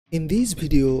In this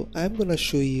video, I'm gonna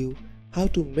show you how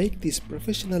to make this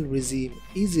professional resume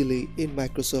easily in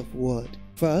Microsoft Word.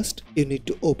 First, you need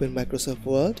to open Microsoft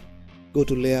Word, go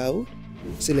to Layout,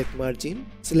 select Margin,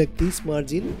 select this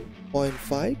margin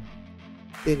 0.5,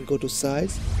 then go to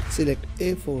Size, select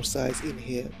A4 size in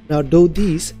here. Now do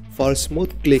this for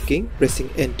smooth clicking, pressing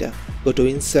Enter. Go to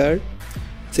Insert,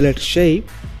 select Shape,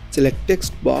 select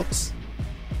Text Box,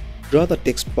 draw the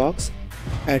text box,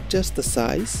 adjust the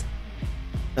size.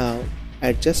 Now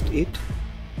adjust it,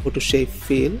 go to Shape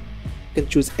Fill, you can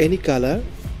choose any color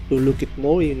to look it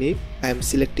more unique. I am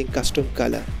selecting custom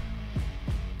color.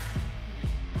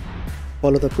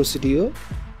 Follow the procedure,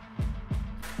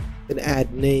 then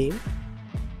add name,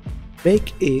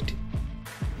 make it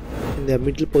in the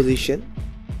middle position,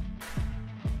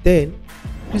 then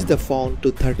increase the font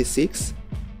to 36,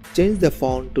 change the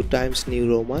font to Times New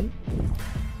Roman.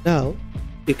 Now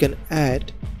you can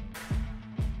add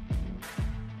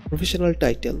professional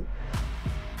title,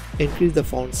 increase the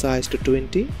font size to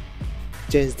 20,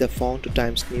 change the font to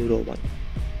Times New Roman.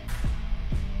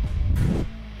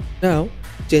 Now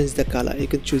change the color, you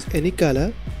can choose any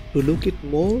color to look it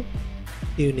more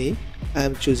unique. I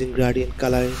am choosing gradient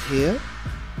color in here.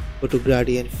 Go to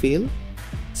gradient fill,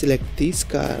 select this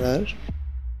color.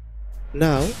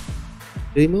 Now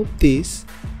remove this,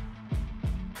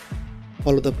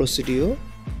 follow the procedure,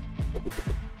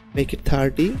 make it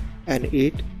 30 and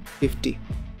it 50.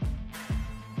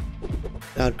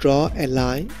 Now draw a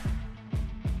line,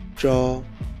 draw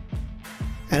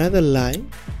another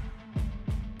line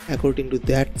according to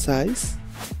that size.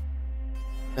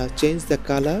 Now change the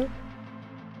color,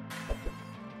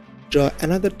 draw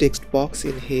another text box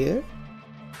in here,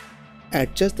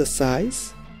 adjust the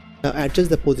size. Now adjust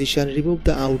the position, remove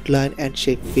the outline and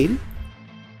shape fill.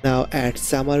 Now add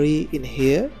summary in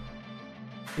here,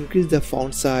 increase the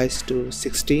font size to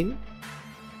 16,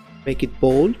 make it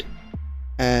bold,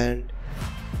 and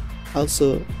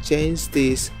also change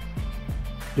this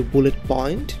to bullet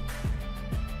point.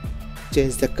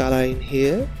 Change the color in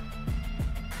here,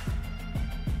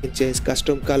 you can change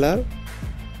custom color.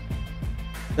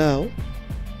 Now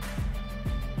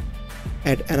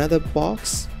add another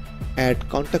box, add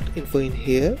contact info in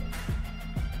here,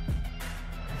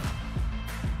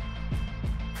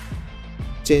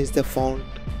 change the font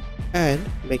and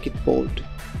make it bold.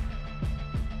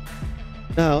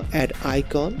 Now add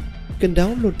icon, you can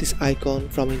download this icon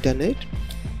from internet,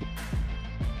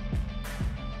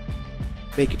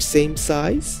 make it same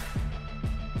size,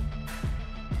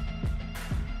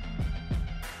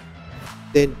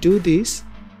 then do this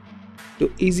to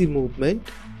easy movement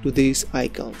to these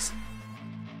icons.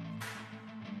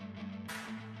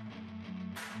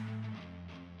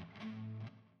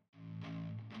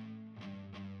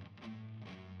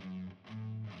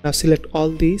 Now select all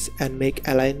these and make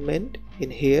alignment in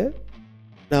here.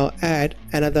 Now add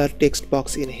another text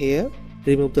box in here,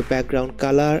 remove the background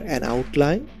color and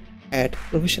outline, add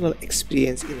professional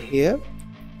experience in here,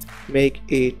 make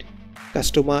it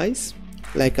customize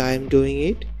like I am doing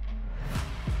it,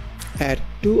 add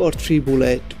 2 or 3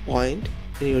 bullet point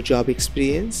in your job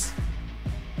experience.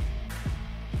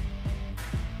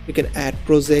 You can add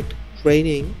project,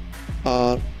 training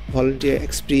or volunteer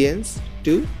experience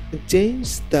too.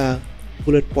 Change the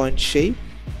bullet point shape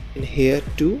in here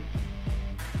too.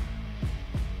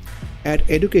 Add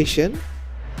education,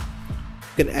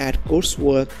 you can add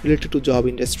coursework related to job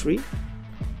industry,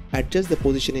 adjust the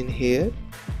position in here.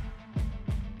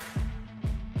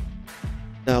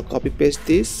 Now copy paste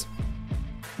this,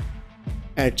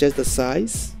 adjust the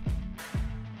size.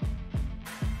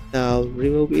 Now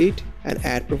remove it and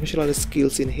add professional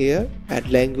skills in here, add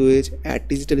language, add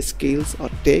digital skills or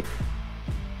tech.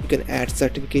 You can add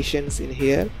certifications in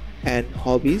here and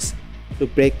hobbies to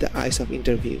break the ice of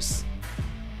interviews.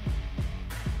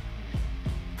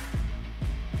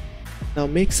 Now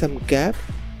make some gap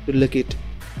to look it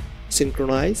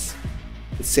synchronize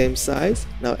the same size.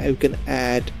 Now you can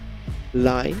add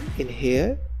line in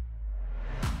here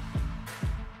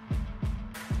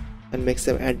and make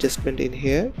some adjustment in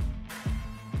here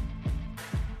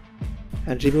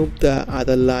and remove the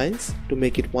other lines to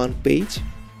make it one page.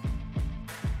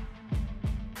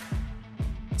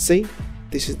 See,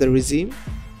 this is the resume.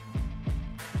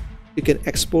 You can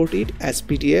export it as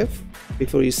PDF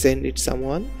before you send it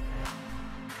someone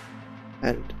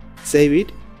and save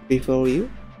it before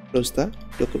you close the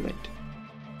document.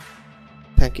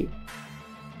 Thank you.